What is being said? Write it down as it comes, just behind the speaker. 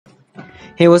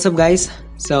Hey, what's up guys?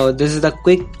 So this is the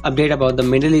quick update about the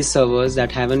Middle East servers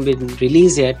that haven't been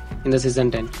released yet in the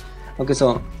season 10. Okay,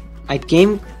 so I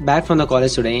came back from the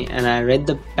college today and I read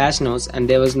the patch notes and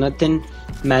there was nothing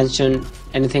mentioned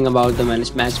anything about the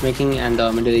matchmaking and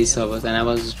the Middle East servers, and I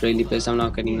was really pissed. I'm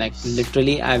not kidding, like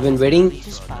literally I've been waiting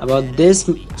about this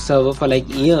server for like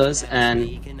years,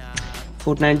 and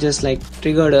Fortnite just like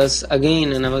triggered us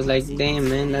again, and I was like, damn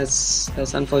man, that's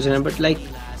unfortunate. But like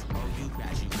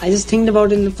I just think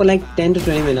about it for like 10 to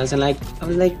 20 minutes and like I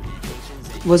was like,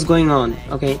 what's going on?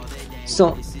 Okay,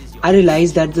 so I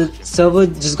realized that the server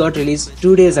just got released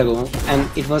 2 days ago, and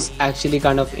it was actually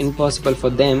kind of impossible for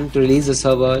them to release the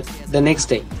server the next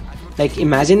day. Like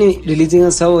imagine releasing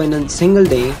a server in a single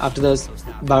day after the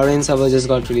Bahrain server just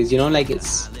got released, you know, like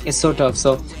it's so tough.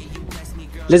 So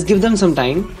let's give them some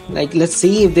time. Like let's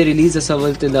see if they release the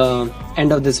server till the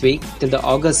end of this week, till the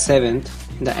August 7th,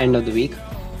 the end of the week,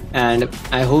 and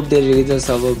I hope they release the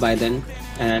server by then.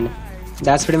 And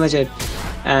that's pretty much it.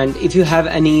 And if you have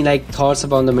any like thoughts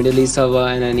about the Middle East server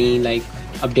and any like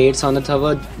updates on the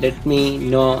server, let me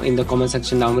know in the comment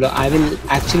section down below. I will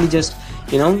actually just,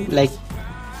 you know, like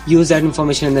use that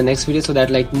information in the next video so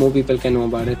that like more people can know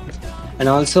about it. And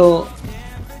also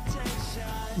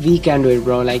we can do it,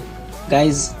 bro. Like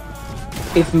guys,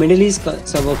 if Middle East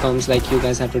server comes, like you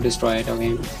guys have to destroy it.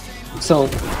 Okay, so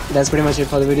that's pretty much it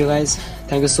for the video guys.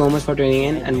 Thank you so much for tuning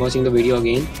in and watching the video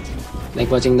again,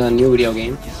 like watching the new video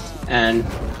again. And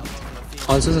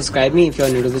also subscribe me if you are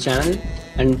new to the channel,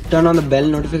 and turn on the bell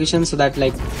notification so that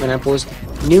like when I post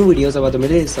new videos about the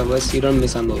Middle East servers, you don't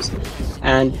miss on those.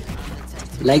 And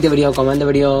like the video,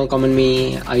 comment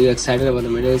me, are you excited about the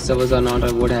Middle East servers or not,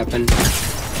 or what happened.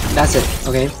 That's it.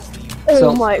 Okay,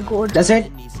 oh my god, that's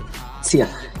it. See ya.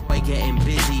 Getting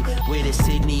busy with a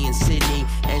Sydney,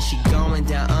 and she going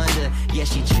down under. Yeah,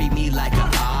 she treat me like a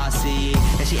Aussie,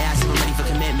 and she asks if I'm ready for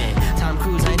commitment. Tom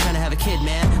Cruise, I ain't trying to have a kid,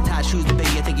 man. Tie shoes, but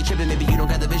baby, I think you tripping. Maybe you don't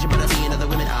got the vision, but I see other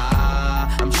women.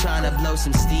 I'm trying to blow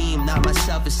some steam, not my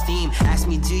self-esteem. Ask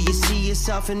me, do you see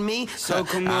yourself in me? So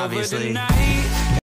come over tonight.